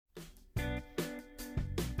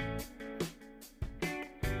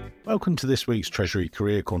Welcome to this week's Treasury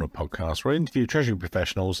Career Corner podcast, where I interview Treasury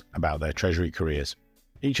professionals about their Treasury careers.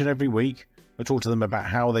 Each and every week, I talk to them about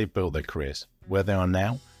how they've built their careers, where they are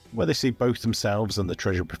now, where they see both themselves and the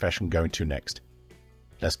Treasury profession going to next.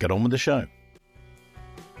 Let's get on with the show.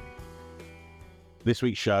 This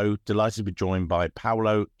week's show, delighted to be joined by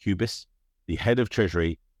Paulo Kubis, the head of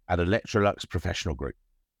Treasury at Electrolux Professional Group.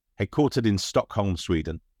 Headquartered in Stockholm,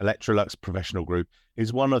 Sweden, Electrolux Professional Group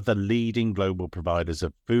is one of the leading global providers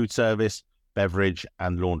of food service, beverage,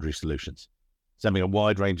 and laundry solutions, serving a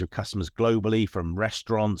wide range of customers globally, from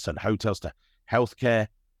restaurants and hotels to healthcare,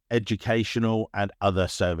 educational, and other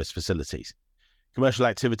service facilities. Commercial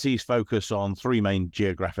activities focus on three main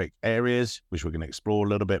geographic areas, which we're going to explore a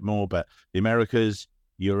little bit more, but the Americas,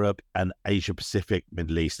 Europe, and Asia Pacific,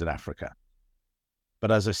 Middle East, and Africa.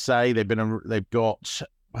 But as I say, they've got,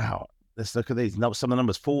 wow, let's look at these. Some of the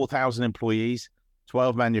numbers: 4,000 employees,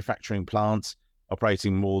 12 manufacturing plants,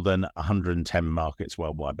 operating more than 110 markets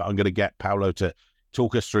worldwide. But I'm going to get Paulo to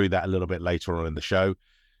talk us through that a little bit later on in the show.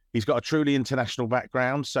 He's got a truly international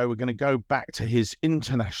background, so we're going to go back to his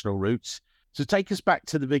international roots. So take us back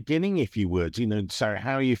to the beginning, if you would, so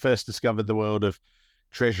how you first discovered the world of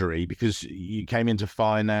Treasury, because you came into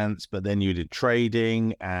finance, but then you did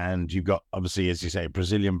trading, and you've got, obviously, as you say, a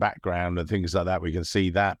Brazilian background and things like that. We can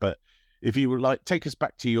see that. But if you would like, take us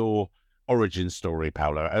back to your origin story,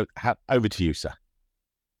 Paulo. Over to you, sir.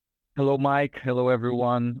 Hello, Mike. Hello,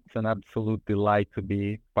 everyone. It's an absolute delight to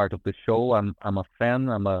be part of the show. I'm a fan.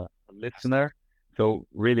 I'm a listener. So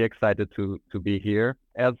really excited to be here.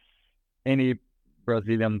 As any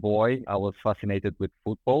Brazilian boy, I was fascinated with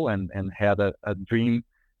football and had a dream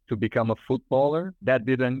to become a footballer. That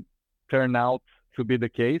didn't turn out to be the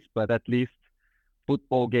case, but at least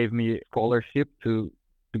football gave me a scholarship to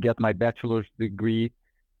get my bachelor's degree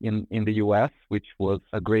in the US, which was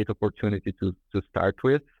a great opportunity to start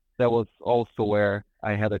with. That was also where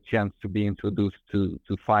I had a chance to be introduced to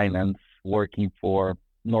finance, working for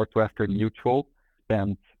Northwestern Mutual.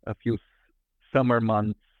 Spent a few summer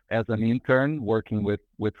months as an intern working with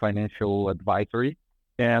financial advisory.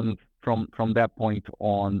 And from that point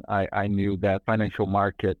on, I knew that financial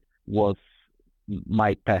market was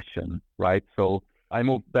my passion, right? So I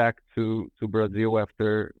moved back to Brazil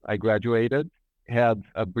after I graduated, had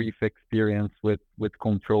a brief experience with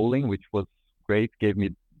controlling, which was great, gave me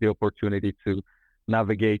the opportunity to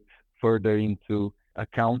navigate further into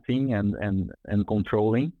accounting and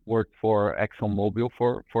controlling. Worked for ExxonMobil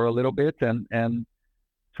for a little bit and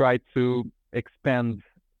tried to expand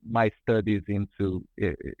my studies into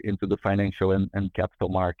the financial and capital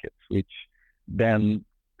markets, which then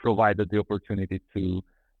provided the opportunity to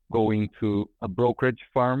go into a brokerage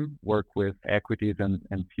firm, work with equities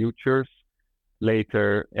and futures,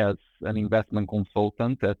 later as an investment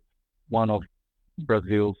consultant at one of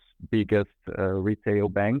Brazil's biggest retail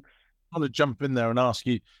banks. I want to jump in there and ask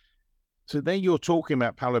you, so then you're talking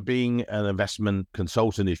about, Paulo, being an investment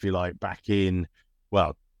consultant, if you like, back in,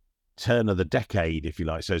 well, turn of the decade, if you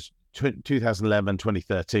like. So it's 2011,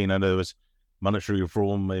 2013. I know there was monetary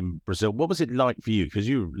reform in Brazil. What was it like for you? Because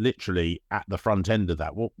you were literally at the front end of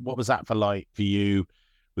that. What was that for you,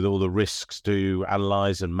 with all the risks to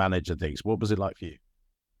analyze and manage and things? What was it like for you?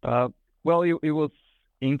 Well, it was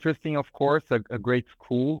interesting, of course, a great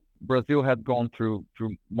school. Brazil had gone through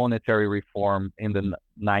monetary reform in the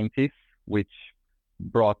 90s, which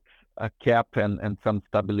brought a cap and some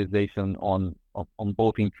stabilization on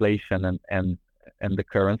both inflation and the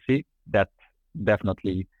currency. That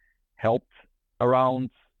definitely helped. Around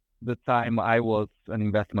the time I was an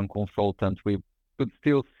investment consultant, we could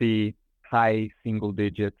still see high single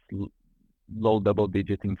digits, low double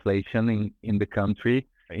digit inflation in the country,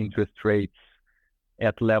 interest rates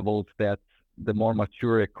at levels that the more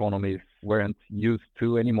mature economies weren't used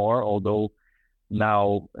to anymore, although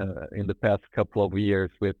now in the past couple of years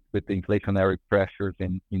with the inflationary pressures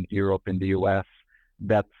in Europe and the US,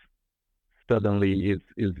 that suddenly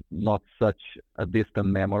is not such a distant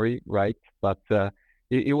memory, right? But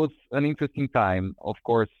it was an interesting time. Of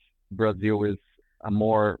course, Brazil is a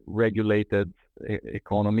more regulated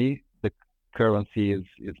economy. The currency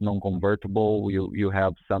is non-convertible. You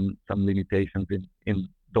have some limitations in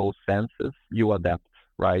those senses. You adapt,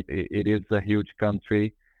 right? It is a huge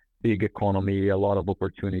country, big economy, a lot of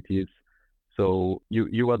opportunities. So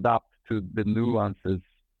you adapt to the nuances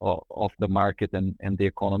of the market and the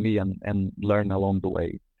economy and learn along the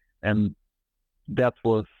way. And that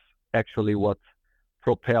was actually what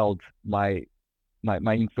propelled my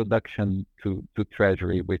introduction to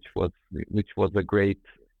Treasury, which was a great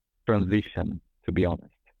transition, to be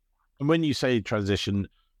honest. And when you say transition,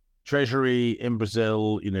 Treasury in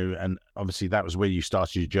Brazil, and obviously that was where you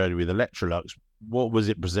started your journey with Electrolux. What was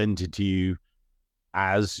it presented to you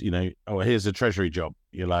as, oh, here's a Treasury job?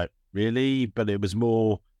 You're like, really? But it was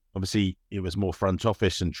more, obviously, it was more front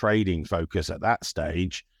office and trading focus at that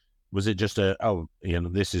stage. Was it just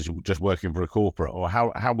this is just working for a corporate, or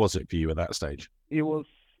how was it for you at that stage? It was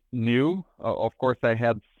new. Of course, I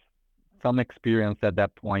had some experience at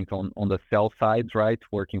that point on the sell side, right?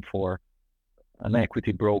 Working for an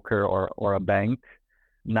equity broker or a bank.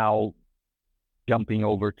 Now jumping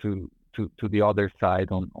over to the other side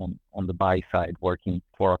on the buy side, working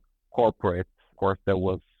for a corporate. Of course, there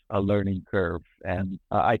was a learning curve, and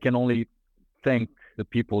I can only thank the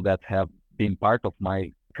people that have been part of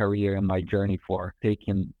my career and my journey for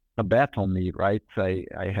taking a bet on me, right? I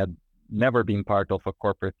had never been part of a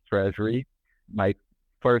corporate treasury. My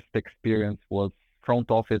first experience was front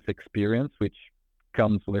office experience, which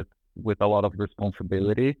comes with a lot of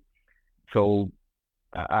responsibility. So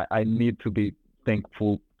I need to be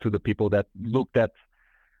thankful to the people that looked at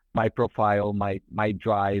my profile, my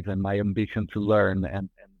drive, and my ambition to learn, and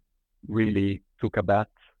really took a bet.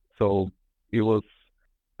 So it was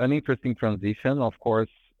an interesting transition. Of course,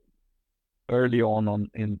 early on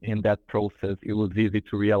in that process, it was easy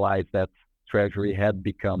to realize that Treasury had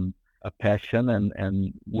become a passion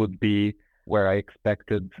and would be where I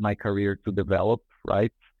expected my career to develop,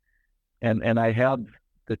 right? And I had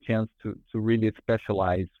the chance to really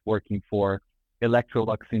specialize working for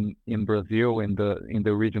Electrolux in Brazil in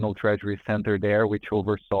the regional treasury center there, which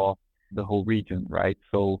oversaw the whole region, right?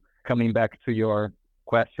 So coming back to your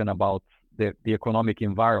question about the economic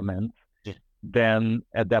environment, then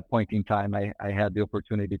at that point in time, I had the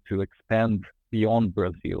opportunity to expand beyond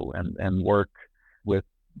Brazil and work with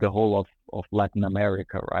the whole of Latin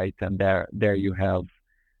America, right? And there you have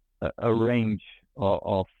a range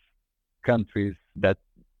of countries that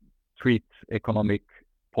treat economic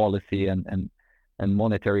policy and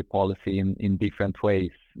monetary policy in different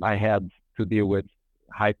ways. I had to deal with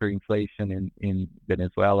hyperinflation in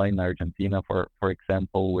Venezuela, in Argentina, for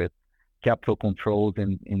example, with capital controls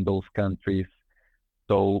in those countries.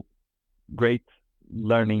 So great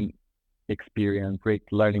learning experience, great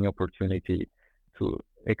learning opportunity to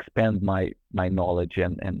expand my knowledge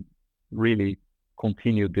and really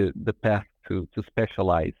continue the path to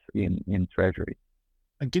specialize in treasury.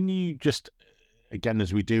 And can you just, again,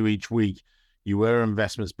 as we do each week, you were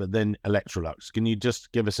investments, but then Electrolux. Can you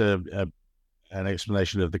just give us an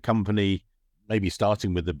explanation of the company, maybe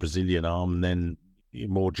starting with the Brazilian arm, and then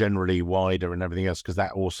more generally wider and everything else? Because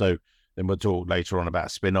that also, then we'll talk later on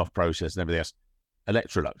about spin-off process and everything else.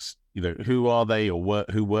 Electrolux, who are they, or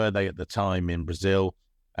who were they at the time in Brazil,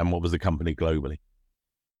 and what was the company globally?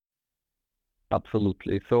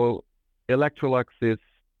 Absolutely. So Electrolux is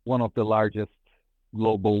one of the largest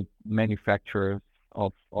global manufacturers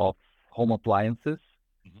of home appliances,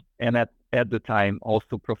 and at the time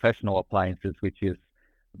also professional appliances, which is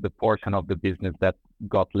the portion of the business that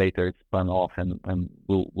got later spun off, and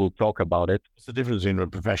we'll talk about it. What's the difference between a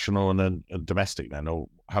professional and a domestic then, or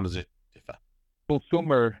how does it differ?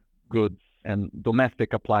 Consumer goods and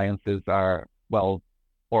domestic appliances are, well,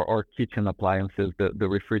 or kitchen appliances, the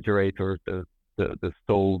refrigerators, the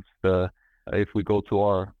stoves, if we go to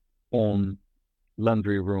our own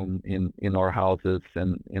laundry room in our houses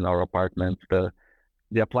and in our apartments, the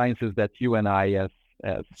appliances that you and I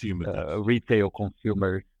as retail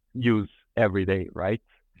consumers use every day, right?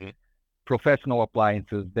 Mm-hmm. Professional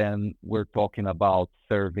appliances, then we're talking about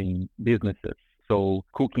serving businesses. So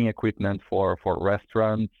cooking equipment for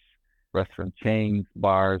restaurants, restaurant chains,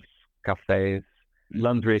 bars, cafes,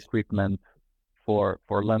 laundry equipment for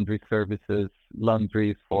laundry services,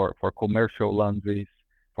 laundries for commercial laundries,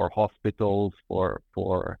 for hospitals,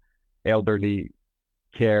 for elderly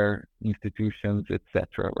care institutions,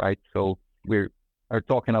 etc. Right? So we are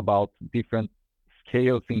talking about different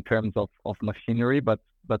scales in terms of machinery, but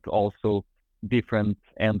also different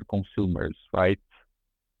end consumers, right?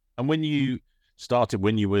 And when you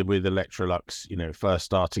were with Electrolux, first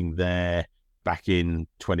starting there back in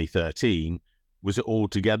 2013, was it all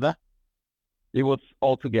together? It was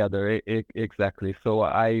all together, exactly. So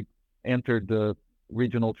I entered the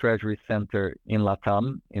regional treasury center in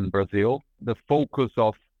Latam, in Brazil. The focus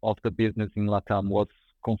of the business in Latam was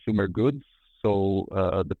consumer goods. So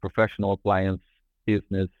the professional appliance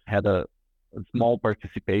business had a small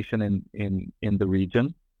participation in the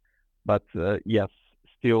region. But yes,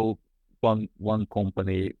 still one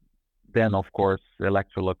company. Then, of course,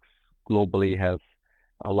 Electrolux globally has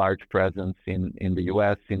a large presence in the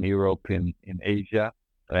US, in Europe, in Asia,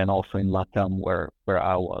 and also in Latam, where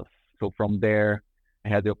I was. So from there, I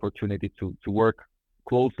had the opportunity to work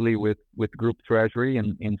closely with Group Treasury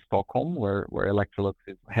in Stockholm, where Electrolux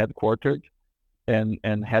is headquartered,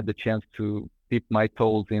 and had the chance to dip my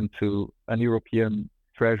toes into an European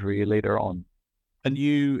treasury later on. And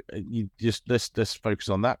you just let's focus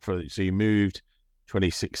on that so you moved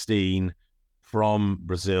 2016 from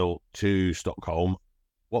Brazil to Stockholm.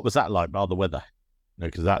 What was that like, bar the weather?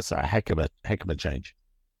 Because that's a heck of a change.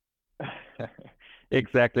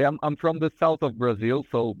 Exactly. I'm from the south of Brazil,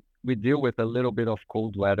 so we deal with a little bit of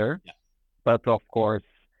cold weather, Yeah. but of course,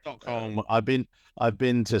 Stockholm. I've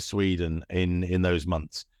been to Sweden in those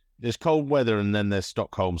months. There's cold weather, and then there's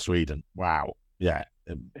Stockholm, Sweden. Wow. Yeah,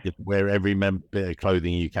 you wear every bit of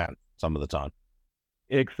clothing you can some of the time.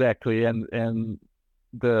 exactly, and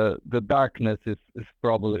the darkness is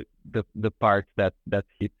probably the part that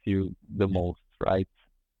hits you the most, right?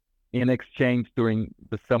 In exchange, during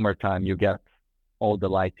the summertime, you get all the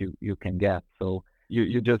light you can get. So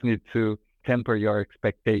you just need to temper your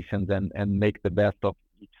expectations and make the best of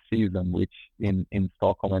each season, which in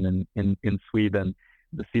Stockholm and in Sweden,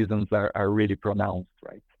 the seasons are really pronounced,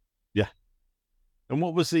 right? Yeah. And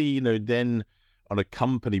what was the, then on a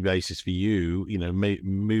company basis for you,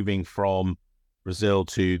 moving from Brazil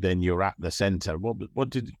to then you're at the center. What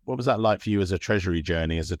was that like for you as a treasury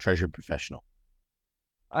journey, as a treasury professional?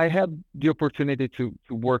 I had the opportunity to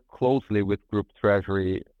work closely with Group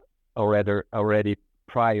Treasury already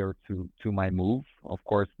prior to my move. Of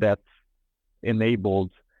course, that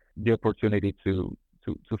enabled the opportunity to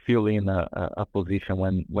fill in a position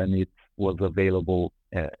when it was available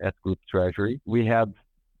at Group Treasury. We had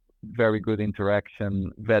very good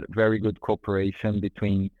interaction, very good cooperation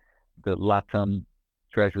between the Latam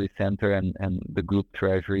Treasury Center and the Group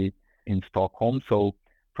Treasury in Stockholm. So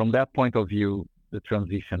from that point of view, the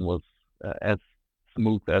transition was as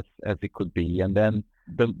smooth as it could be. And then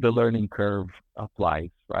the learning curve applies,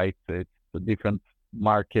 right? It's a different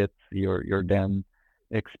market. You're then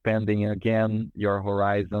expanding again your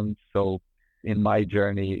horizons. So in my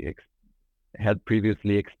journey, had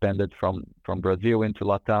previously expanded from Brazil into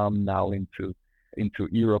Latam, now into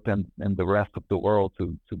Europe and the rest of the world,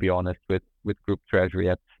 to be honest, with Group Treasury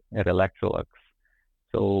at Electrolux.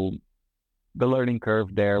 So the learning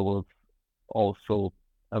curve there was also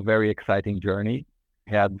a very exciting journey.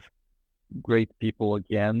 Had great people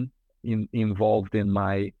again involved in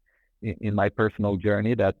my personal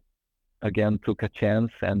journey that again took a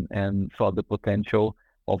chance and saw the potential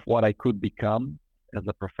of what I could become as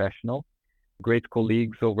a professional. Great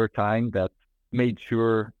colleagues over time that made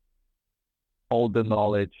sure all the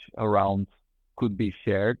knowledge around could be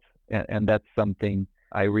shared. And that's something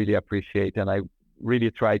I really appreciate. And I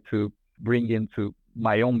really try to bring into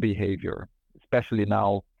my own behavior, especially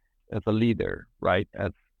now as a leader, right?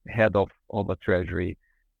 As head of a treasury,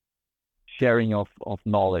 sharing of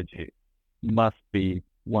knowledge must be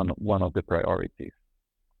one of the priorities.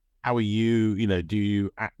 How are you, do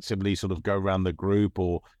you actively sort of go around the group,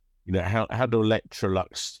 or, how do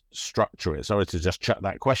Electrolux structure it? Sorry to just chuck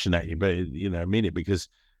that question at you, but, I mean it because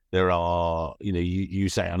there are, you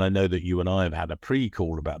say, and I know that you and I have had a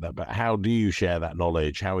pre-call about that, but how do you share that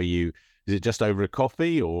knowledge? How are you, is it just over a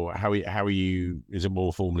coffee, or how are you, is it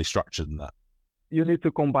more formally structured than that? You need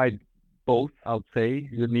to combine both, I would say.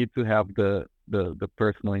 You need to have the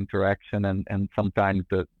personal interaction and sometimes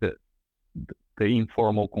the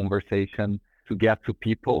informal conversation to get to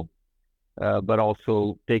people, but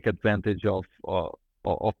also take advantage of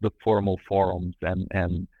the formal forums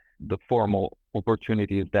and the formal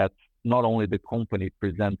opportunities that not only the company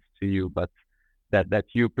presents to you, but that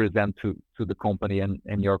you present to the company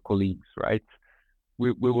and your colleagues, right?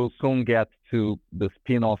 We will soon get to the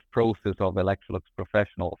spin-off process of Electrolux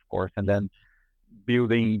Professional, of course, and then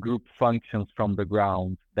building group functions from the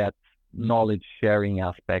ground. That knowledge sharing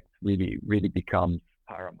aspect really becomes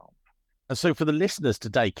paramount. And so for the listeners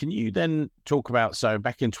today, can you then talk about, so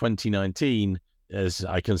back in 2019, as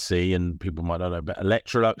I can see, and people might not know, but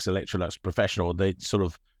Electrolux Professional, they sort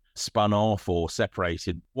of spun off or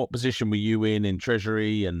separated. What position were you in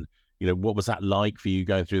Treasury? And, what was that like for you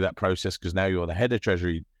going through that process? Because now you're the head of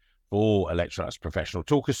Treasury for Electrolux Professional.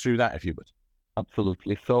 Talk us through that, if you would.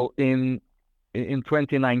 Absolutely. So in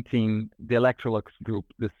 2019, the Electrolux Group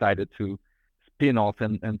decided to spin off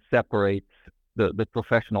and separate the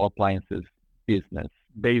professional appliances business.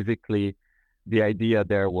 Basically, the idea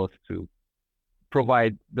there was to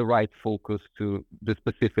provide the right focus to the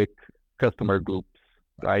specific customer groups,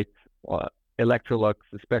 right? Electrolux,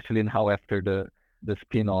 especially now after the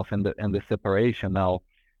spin-off and the separation, now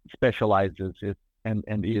specializes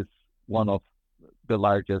and is one of the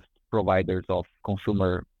largest providers of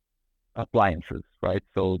consumer appliances, right?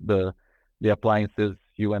 So the appliances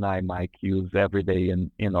you and I, Mike, use every day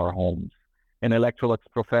in our homes. And Electrolux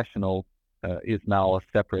Professional is now a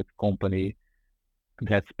separate company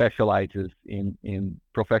that specializes in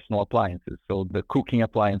professional appliances. So the cooking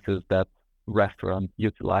appliances that restaurants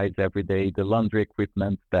utilize every day, the laundry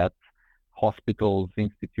equipment that hospitals,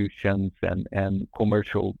 institutions, and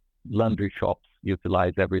commercial laundry shops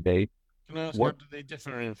utilize every day. Can I ask how do they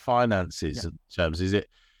differ in finances terms? Is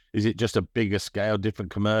it just a bigger scale,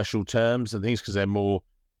 different commercial terms and things because they're more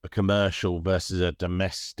a commercial versus a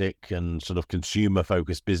domestic and sort of consumer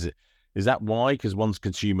focused business? Is that why? Because one's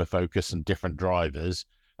consumer focused and different drivers,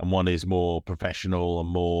 and one is more professional and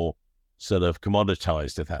more sort of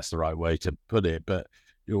commoditized, if that's the right way to put it. But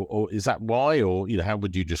or is that why, or how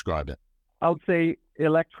would you describe it? I would say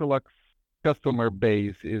Electrolux customer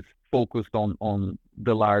base is focused on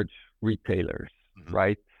the large retailers,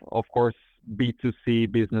 right? Of course,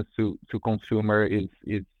 B2C, business to consumer,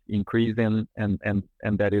 is increasing, and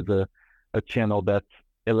that is a channel that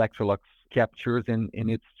Electrolux captures in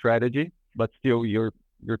its strategy. But still, you're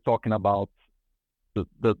talking about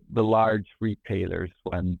the large retailers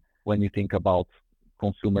when you think about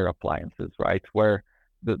consumer appliances, right? Where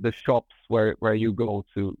the shops where you go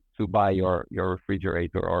to buy your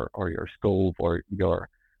refrigerator or your stove or your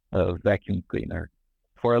vacuum cleaner.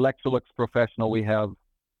 For Electrolux Professional, we have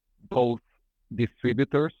both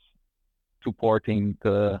distributors supporting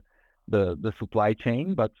the supply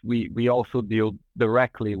chain, but we also deal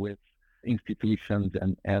directly with institutions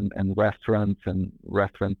and restaurants and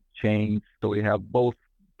restaurant chains. So we have both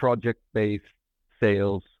project-based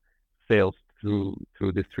sales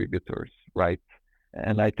through distributors, right?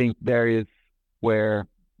 And I think there is where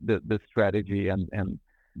the strategy and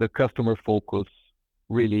the customer focus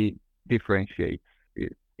really differentiates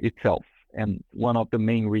itself. And one of the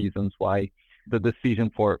main reasons why the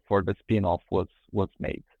decision for the spin-off was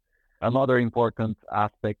made. Another important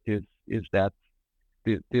aspect is that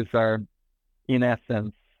these are, in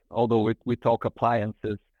essence, although we talk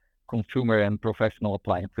appliances, consumer and professional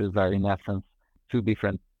appliances are in essence two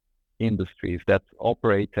different industries that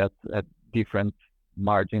operate at different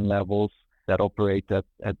margin levels, that operate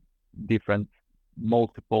at different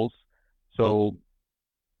multiples. So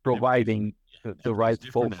providing the right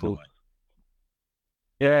focus.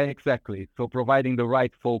 Yeah, exactly. So providing the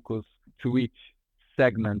right focus to each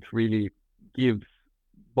segment really gives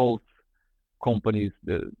both companies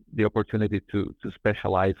the opportunity to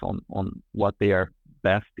specialize on what they are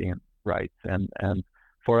best in, right? And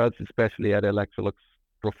for us, especially at Electrolux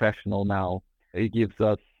Professional now, it gives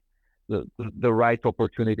us the right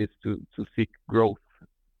opportunities to seek growth,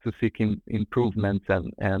 to seek improvements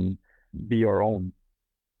and be our own.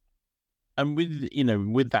 And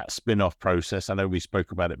with that spin-off process, I know we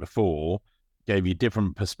spoke about it before, gave you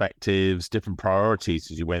different perspectives, different priorities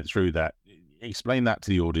as you went through that. Explain that to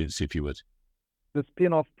the audience, if you would. The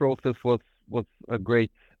spin-off process was a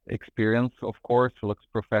great experience. Of course, Electrolux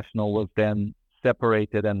Professional was then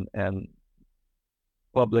separated and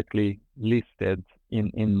publicly listed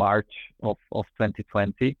in March of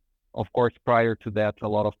 2020. Of course, prior to that, a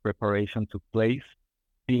lot of preparation took place.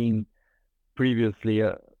 Being previously,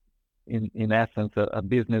 in essence, a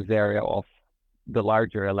business area of the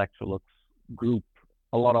larger Electrolux group,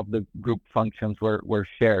 a lot of the group functions were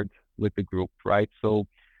shared with the group, right? So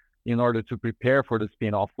in order to prepare for the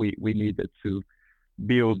spin-off, we needed to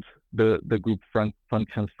build the group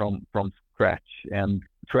functions from scratch, and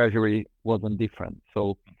Treasury wasn't different.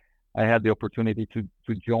 So I had the opportunity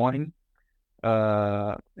to join.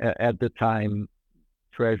 At the time,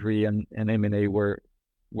 Treasury and M&A were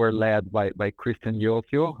led by Christian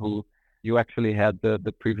Yosio, who you actually had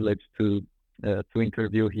the privilege to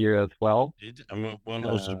interview here as well. And we'll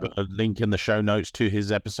also put a link in the show notes to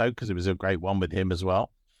his episode because it was a great one with him as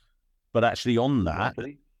well. But actually on that,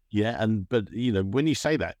 exactly. but when you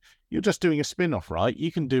say that, you're just doing a spin-off, right?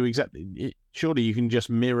 You can do surely you can just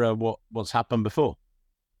mirror what's happened before.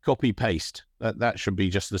 Copy paste. That should be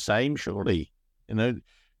just the same, surely.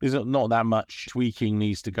 Is it not that much tweaking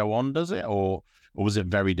needs to go on, does it? Or was it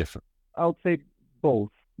very different? I would say both.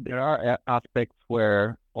 There are aspects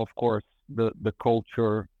where, of course, the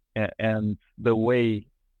culture and the way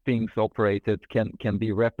things operated can be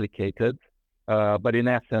replicated. But in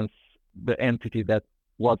essence, the entity that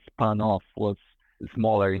was spun off was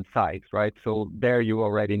smaller in size, right? So there you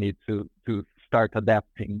already need to start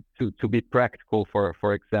adapting to be practical.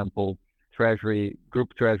 For example,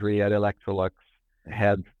 Group Treasury at Electrolux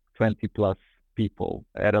had 20 plus people.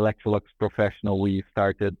 At Electrolux Professional, we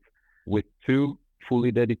started with 2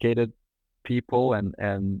 fully dedicated people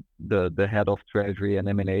and the head of Treasury and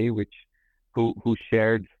M&A, who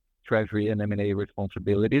shared Treasury and M&A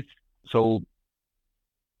responsibilities. So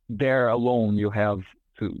there alone you have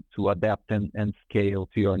to adapt and scale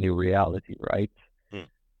to your new reality, right? Mm.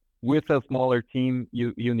 With a smaller team,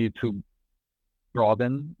 you need to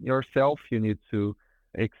broaden yourself. You need to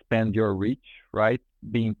expand your reach, right?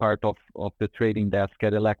 Being part of the trading desk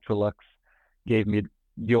at Electrolux gave me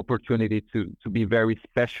the opportunity to be very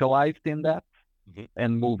specialized in that Mm-hmm.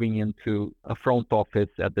 and moving into a front office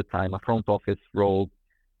at the time, a front office role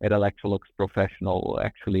at Electrolux Professional.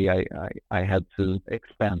 Actually, I had to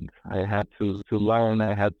expand. I had to learn.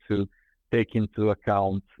 I had to take into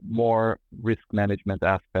account more risk management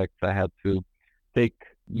aspects. I had to take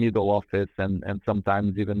middle office and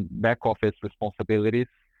sometimes even back office responsibilities.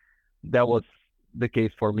 That was the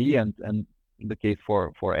case for me and the case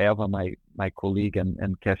for Eva, my colleague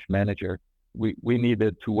and cash manager. We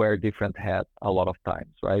needed to wear different hats a lot of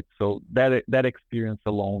times, right? So that experience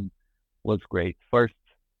alone was great. First,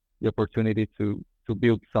 the opportunity to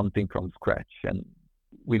build something from scratch, and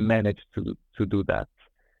we managed to do that.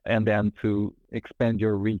 And then to expand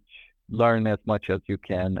your reach, learn as much as you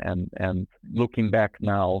can, and looking back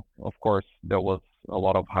now, of course, there was a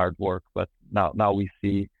lot of hard work, but now we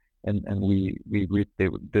see and we reap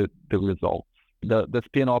the results. The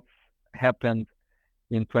spin-off happened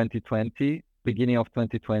in 2020, beginning of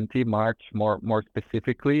 2020, March more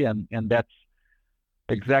specifically, and that's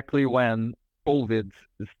exactly when COVID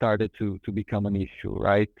started to become an issue,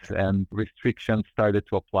 right? And restrictions started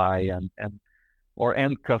to apply, and our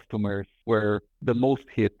end customers were the most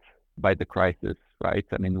hit by the crisis, right?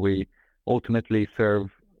 I mean, we ultimately serve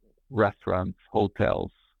restaurants,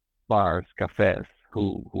 hotels, bars, cafes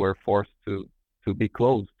who were forced to be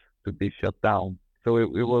closed, to be shut down. So it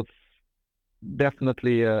was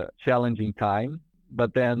definitely a challenging time,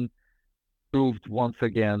 but then proved once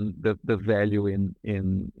again the value in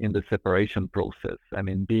the separation process. I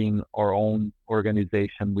mean, being our own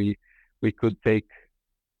organization, we could take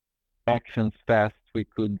actions fast, we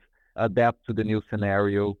could adapt to the new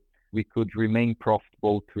scenario, we could remain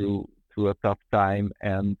profitable through a tough time.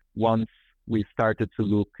 And once we started to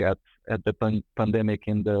look at the pandemic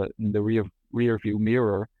in the rear view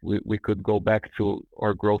mirror, we could go back to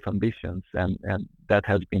our growth ambitions, and that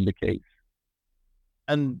has been the case.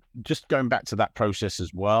 And just going back to that process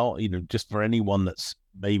as well, just for anyone that's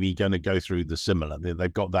maybe going to go through the similar,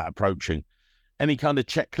 they've got that approaching. Any kind of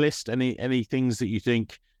checklist, any things that you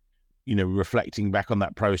think, reflecting back on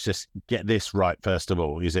that process, get this right first of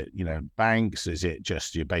all? Is it, banks? Is it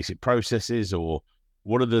just your basic processes? Or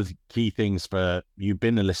what are the key things for, you've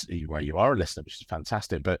been a listener, well, you are a listener, which is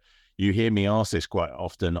fantastic, but you hear me ask this quite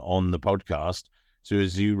often on the podcast. So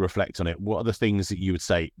as you reflect on it, what are the things that you would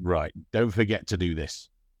say, right, don't forget to do this?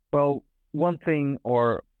 Well, one thing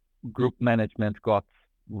our group management got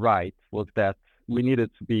right was that we needed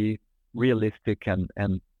to be realistic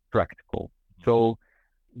and practical. So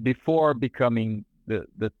before becoming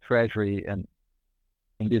the Treasury, and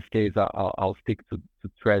in this case, I'll stick to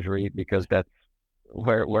Treasury because that's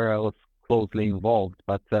where I was closely involved.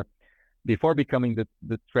 But before becoming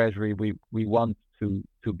the Treasury, we want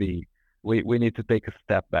to be, we need to take a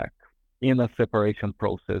step back in a separation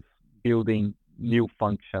process, building new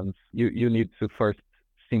functions. You need to first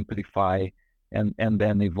simplify and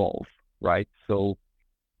then evolve, right? So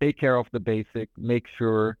take care of the basic, make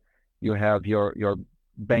sure you have your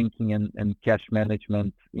banking and cash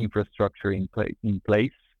management infrastructure in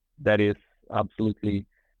place. That is absolutely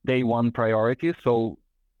day one priority. So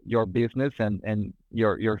your business and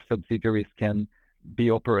your subsidiaries can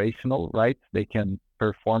be operational, right? They can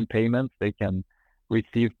perform payments, they can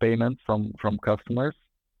receive payments from customers.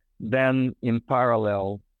 Then in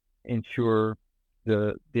parallel, ensure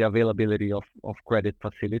the availability of credit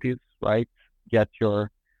facilities, right? Get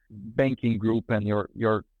your banking group and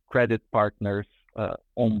your credit partners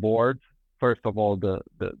on board. First of all,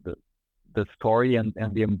 the story and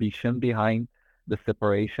the ambition behind the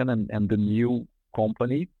separation and the new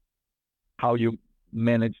company, how you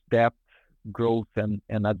manage debt, growth, and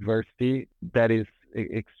adversity. That is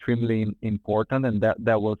extremely important, and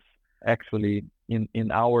that was actually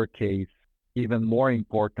in our case even more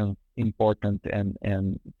important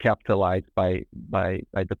and capitalized by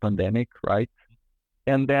the pandemic, right?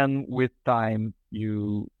 And then with time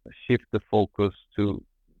you shift the focus to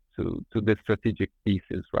the strategic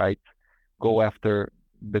pieces, right? Go after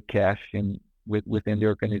the cash within the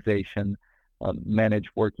organization, manage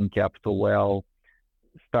working capital well,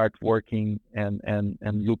 start working and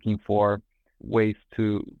looking for ways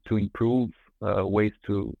to improve, ways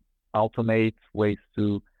to automate, ways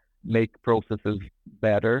to make processes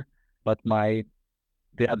better. But the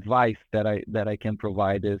advice that I can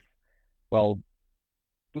provide is, well,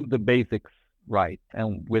 do the basics right,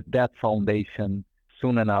 and with that foundation,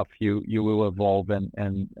 soon enough you will evolve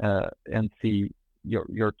and see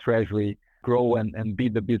your treasury grow and be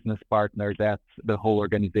the business partner that the whole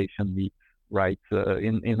organization needs, right?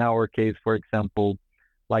 In our case, for example,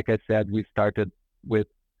 like I said, we started with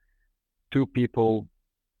 2 people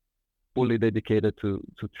fully dedicated to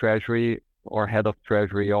treasury, or head of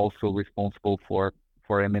treasury also responsible for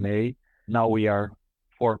M&A. Now we are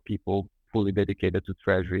 4 people fully dedicated to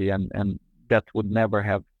treasury, and that would never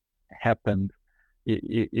have happened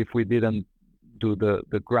if we didn't do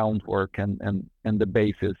the groundwork and the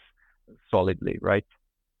basis solidly, right?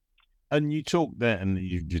 And you talked there, and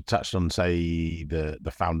you touched on, say,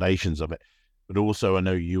 the foundations of it, but also I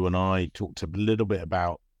know you and I talked a little bit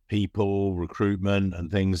about people, recruitment,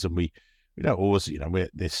 and things, and we don't always,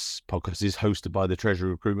 this podcast is hosted by the Treasury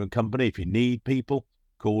Recruitment Company. If you need people,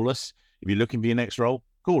 call us. If you're looking for your next role,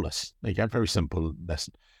 call us. There you go, very simple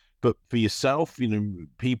lesson. But for yourself,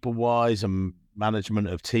 people-wise and management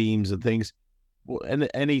of teams and things,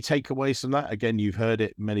 any takeaways from that? Again, you've heard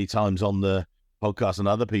it many times on the podcast and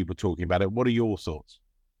other people talking about it. What are your thoughts?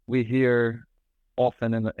 We hear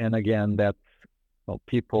often and again that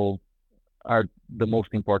people are the most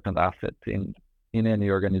important asset in any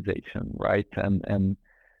organization, right? And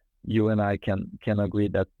you and I can agree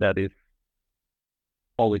that is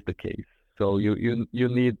always the case. So you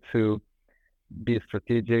need to be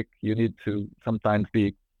strategic. You need to sometimes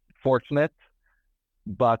be fortunate,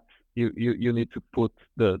 but you need to put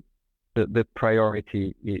the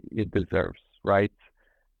priority it deserves, right?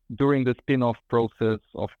 During the spin-off process,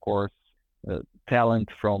 of course, talent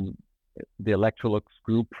from the Electrolux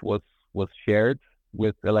group was shared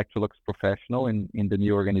with Electrolux Professional in the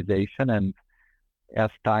new organization, and as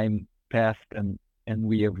time passed and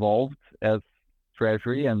we evolved as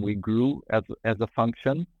Treasury and we grew as a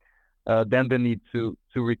function, then the need to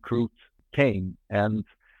recruit came, and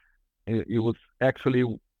it was actually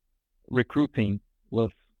recruiting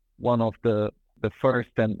was one of the first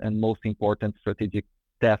and most important strategic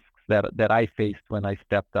tasks that I faced when I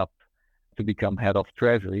stepped up to become head of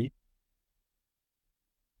Treasury.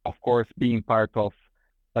 Of course, being part of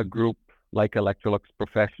a group like Electrolux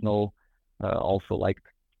Professional, also like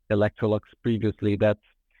Electrolux previously, that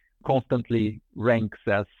constantly ranks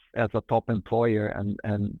as a top employer,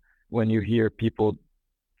 and when you hear people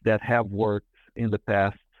that have worked in the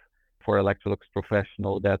past for Electrolux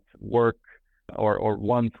Professional that work or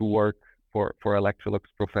want to work for Electrolux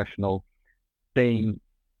Professional, saying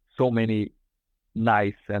so many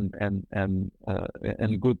nice and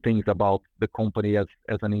good things about the company as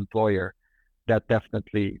an employer, that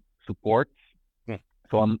definitely supports. Yeah.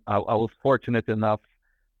 So I was fortunate enough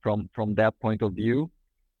from that point of view.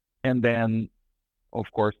 And then, of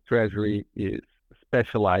course, Treasury is a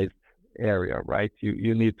specialized area, right?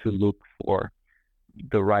 You need to look for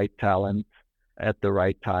the right talent at the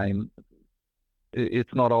right time.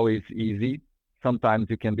 It's not always easy. Sometimes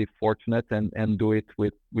you can be fortunate and do it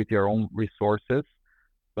with your own resources,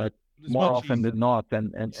 but It's more much often easier. than not,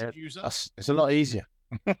 and Use us. It's a lot easier.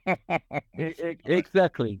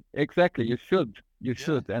 exactly, you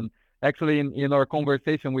should. And actually, in our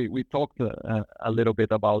conversation, we talked a little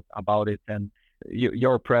bit about it, and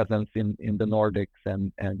your presence in the Nordics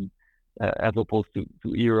and as opposed to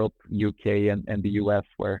Europe, UK, and the US,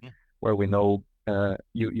 where we know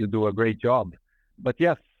you do a great job. But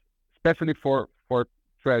yes, especially for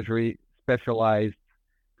Treasury, specialized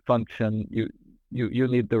function, you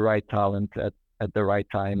need the right talent at the right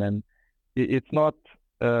time, and it's not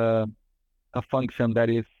a function that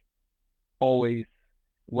is always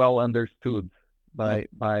well understood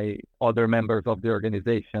by other members of the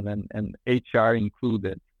organization, and HR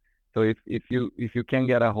included. So if you can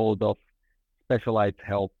get a hold of specialized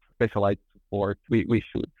help, specialized support, we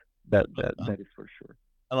should. That is for sure.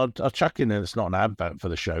 And I'll chuck in, and it's not an advert for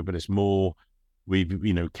the show, but it's more,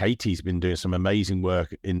 Katie's been doing some amazing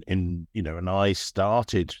work and I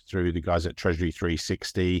started through the guys at Treasury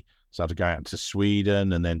 360, started going out to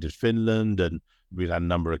Sweden and then to Finland, and we've had a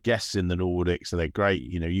number of guests in the Nordics, so they're great.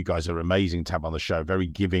 You guys are amazing to have on the show, very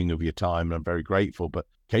giving of your time, and I'm very grateful. But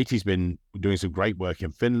Katie's been doing some great work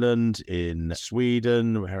in Finland, in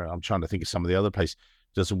Sweden. I'm trying to think of some of the other places.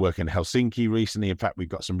 Does some work in Helsinki recently. In fact, we've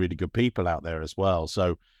got some really good people out there as well.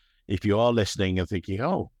 So if you are listening and thinking,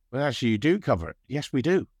 oh, well, actually you do cover it. Yes, we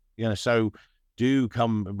do. So do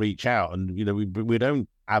come reach out. And, we don't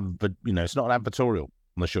it's not an advertorial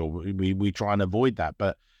on the show. We try and avoid that.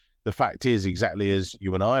 But the fact is, exactly as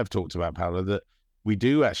you and I have talked about, Paulo, that we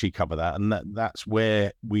do actually cover that. And that's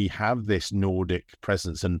where we have this Nordic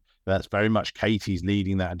presence. And that's very much Katie's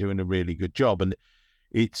leading that and doing a really good job. And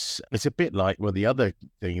it's a bit like, well, the other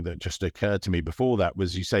thing that just occurred to me before that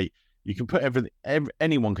was, you say, You can put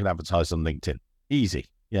anyone can advertise on LinkedIn. Easy.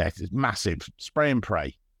 Yeah, it's massive. Spray and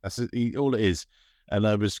pray. That's all it is. And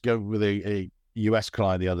I was going with a US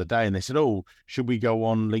client the other day, and they said, "Oh, should we go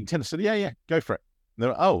on LinkedIn?" I said, "Yeah, go for it." And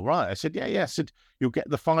they're like, "Oh, right." I said, "Yeah." I said, "You'll get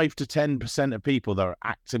the 5 to 10% of people that are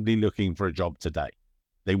actively looking for a job today.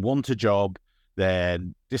 They want a job. They're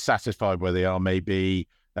dissatisfied where they are. Maybe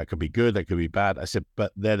that could be good, that could be bad." I said,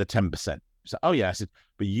 "But they're the 10%." So, "Oh yeah." I said,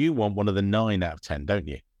 "But you want one of the 9 out of 10, don't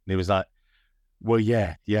you?" And he was like, "Well,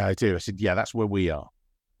 yeah, I do." I said, "Yeah, that's where we are."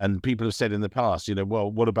 And people have said in the past, "Well,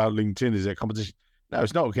 what about LinkedIn? Is it a competition?" No,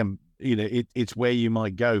 it's not. It's where you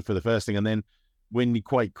might go for the first thing. And then when you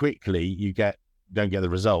quite quickly don't get the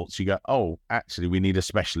results, you go, "Oh, actually, we need a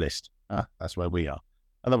specialist." That's where we are.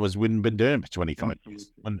 Otherwise, we wouldn't been doing it for 25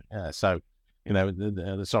 years. So,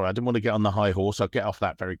 sorry, I didn't want to get on the high horse. I'll get off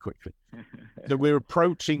that very quickly. So we're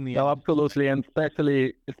approaching the No, absolutely, and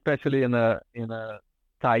especially in a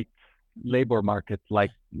tight labor market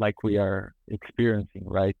like we are experiencing,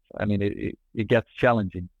 right? I mean, it gets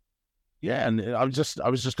challenging. Yeah, and I was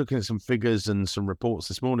just looking at some figures and some reports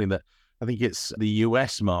this morning that I think it's the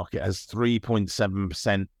US market has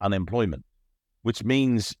 3.7% unemployment, which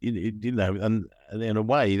means and in a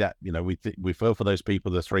way that we feel for those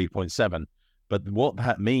people the 3.7, but what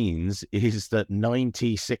that means is that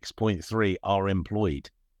 96.3 are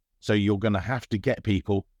employed. So you're going to have to get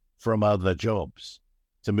people from other jobs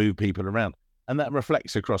to move people around. And that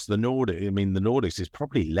reflects across the Nordics. I mean, the Nordics is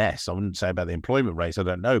probably less. I wouldn't say about the employment rates. I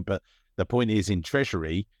don't know. But the point is in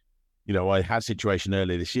Treasury, I had a situation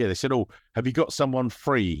earlier this year. They said, "Oh, have you got someone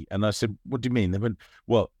free?" And I said, "What do you mean?" They went,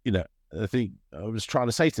 "Well, I think I was trying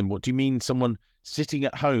to say to them, what do you mean someone sitting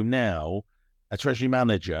at home now, a Treasury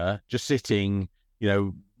manager, just sitting,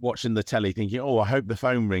 watching the telly thinking, oh, I hope the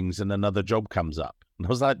phone rings and another job comes up?" And I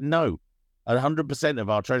was like, no, 100% of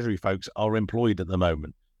our Treasury folks are employed at the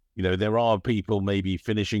moment. There are people maybe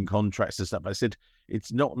finishing contracts and stuff. I said,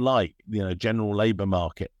 it's not like, general labor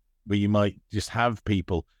market where you might just have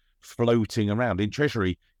people floating around. In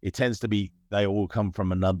Treasury, it tends to be they all come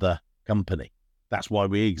from another company. That's why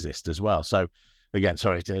we exist as well. So again,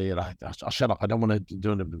 sorry, I'll shut up. I don't want to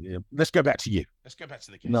do it. Let's go back to you. Let's go back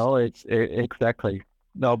to the case. No, exactly.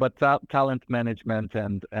 No, but talent management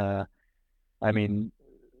and I mean,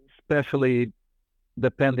 especially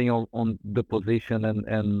depending on the position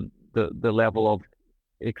and the level of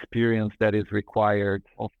experience that is required,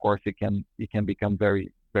 of course, it can become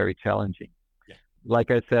very, very challenging. Yeah.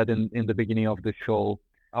 Like I said in the beginning of the show,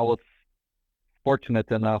 I was fortunate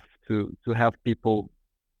enough to have people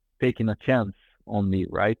taking a chance on me,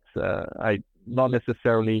 right? I not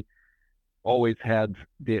necessarily always had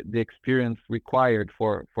the experience required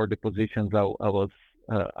for the positions I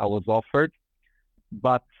was offered,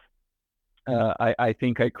 but I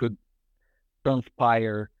think I could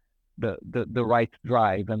transpire the right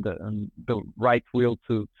drive and the right will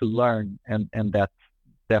to learn, and that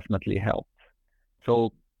definitely helped.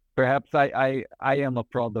 So perhaps I am a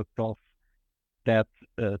product of that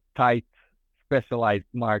tight specialized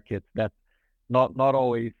market that not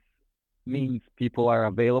always means people are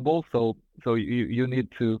available. So you need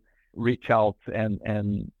to reach out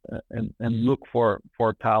and look for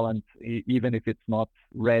talent, even if it's not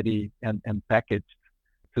ready and packaged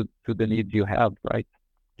to the needs you have, right?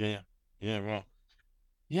 Yeah, right.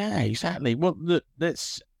 Yeah, exactly. Well, look,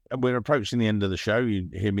 we're approaching the end of the show. You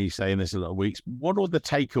hear me saying this a lot of weeks. What are the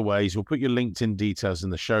takeaways? We'll put your LinkedIn details in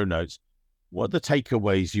the show notes. What are the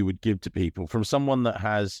takeaways you would give to people from someone that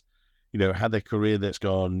has, had their career that's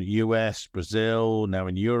gone US, Brazil, now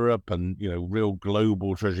in Europe, and, real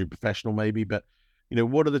global Treasury professional maybe, but,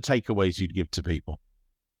 what are the takeaways you'd give to people?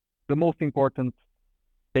 The most important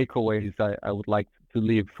takeaways I would like to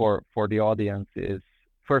leave for the audience is,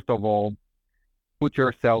 first of all, put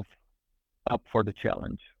yourself up for the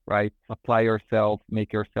challenge, right? Apply yourself,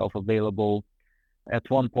 make yourself available. At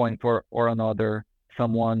one point or another,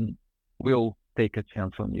 someone will take a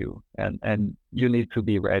chance on you, and you need to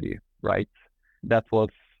be ready, right? That was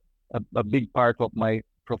a big part of my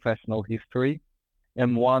professional history,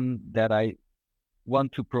 and one that I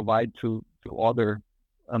want to provide to other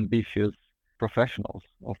ambitious professionals,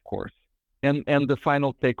 of course. And the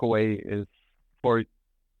final takeaway is for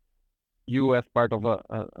you as part of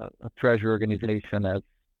a treasury organization, as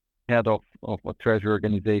head of a treasury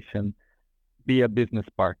organization, be a business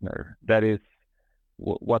partner. That is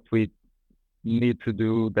what we need to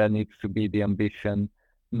do. That needs to be the ambition,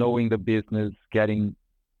 knowing the business, getting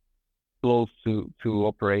close to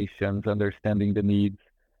operations, understanding the needs.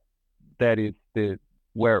 That is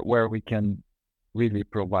where we can really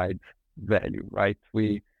provide value, right?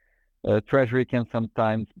 Treasury can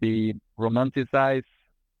sometimes be romanticized,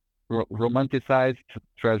 romanticized.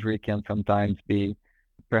 Treasury can sometimes be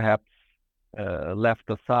perhaps left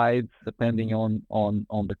aside, depending on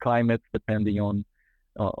the climate, depending on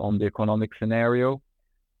the economic scenario.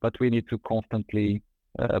 But we need to constantly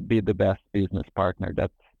be the best business partner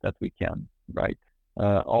that we can, right?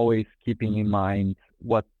 Always keeping in mind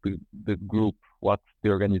what the group, what the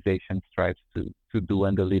organization strives to do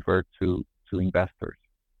and deliver to investors.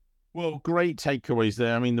 Well, great takeaways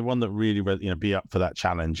there. I mean, the one that really, be up for that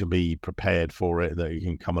challenge and be prepared for it, that you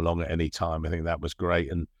can come along at any time. I think that was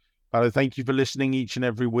great. And Paulo, thank you for listening each and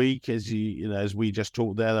every week. As as we just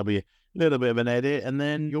talked there, there'll be a little bit of an edit and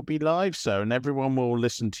then you'll be live. So, and everyone will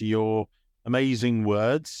listen to your amazing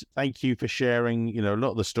words. Thank you for sharing, a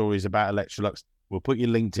lot of the stories about Electrolux. We'll put your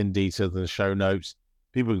LinkedIn details in the show notes.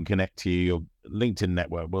 People can connect to you. Your LinkedIn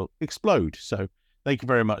network will explode. So thank you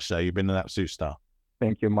very much, sir. You've been an absolute star.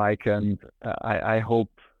 Thank you, Mike. And I hope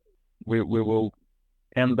we will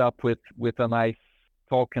end up with a nice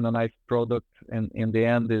talk and a nice product. And in the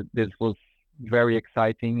end, this was very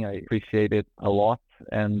exciting. I appreciate it a lot.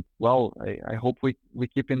 And well, I hope we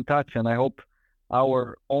keep in touch, and I hope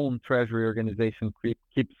our own Treasury organization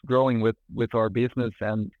keeps growing with our business,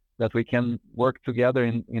 and that we can work together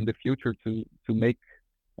in the future to make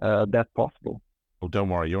that possible. Well, don't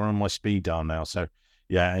worry, you're on my speed dial now. So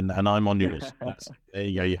yeah, and I'm on yours. There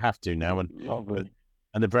you go. You have to now.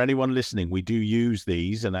 And for anyone listening, we do use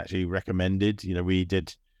these and actually recommended. We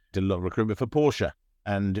did a lot of recruitment for Porsche,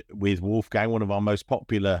 and with Wolfgang, one of our most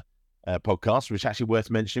popular podcasts, which is actually worth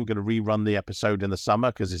mentioning. We're going to rerun the episode in the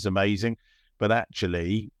summer because it's amazing. But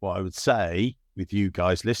actually, what I would say with you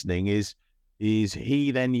guys listening is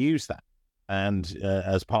he then used that, and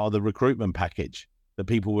as part of the recruitment package, that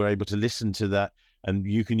people were able to listen to that. And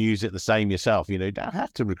you can use it the same yourself. You don't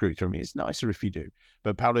have to recruit from me. It's nicer if you do.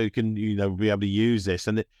 But Paulo can, be able to use this,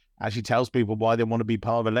 and it actually tells people why they want to be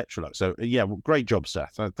part of Electrolux. So yeah, well, great job, sir.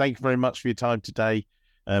 So thank you very much for your time today.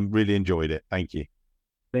 Really enjoyed it. Thank you.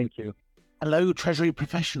 Thank you. Hello, Treasury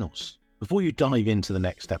professionals. Before you dive into the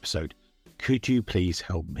next episode, could you please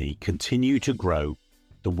help me continue to grow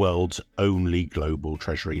the world's only global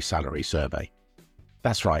Treasury salary survey?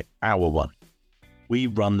 That's right, our one. We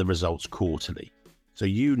run the results quarterly, so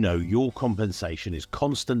your compensation is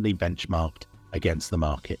constantly benchmarked against the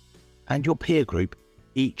market and your peer group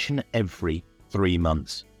each and every 3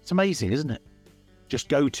 months. It's amazing, isn't it? Just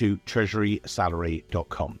go to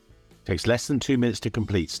treasurysalary.com. It takes less than 2 minutes to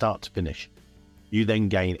complete, start to finish. You then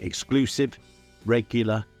gain exclusive,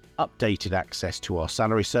 regular, updated access to our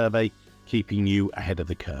salary survey, keeping you ahead of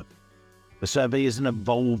the curve. The survey is an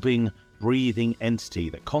evolving, breathing entity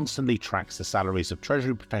that constantly tracks the salaries of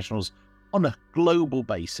Treasury professionals on a global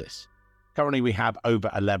basis. Currently, we have over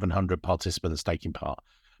 1,100 participants taking part.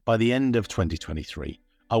 By the end of 2023,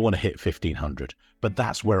 I want to hit 1,500, but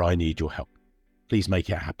that's where I need your help. Please make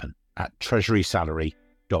it happen at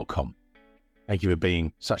treasurysalary.com. Thank you for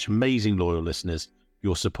being such amazing loyal listeners.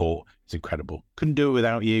 Your support is incredible. Couldn't do it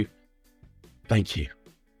without you. Thank you.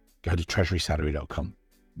 Go to treasurysalary.com.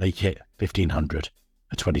 Make it 1,500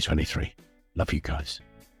 for 2023. Love you guys.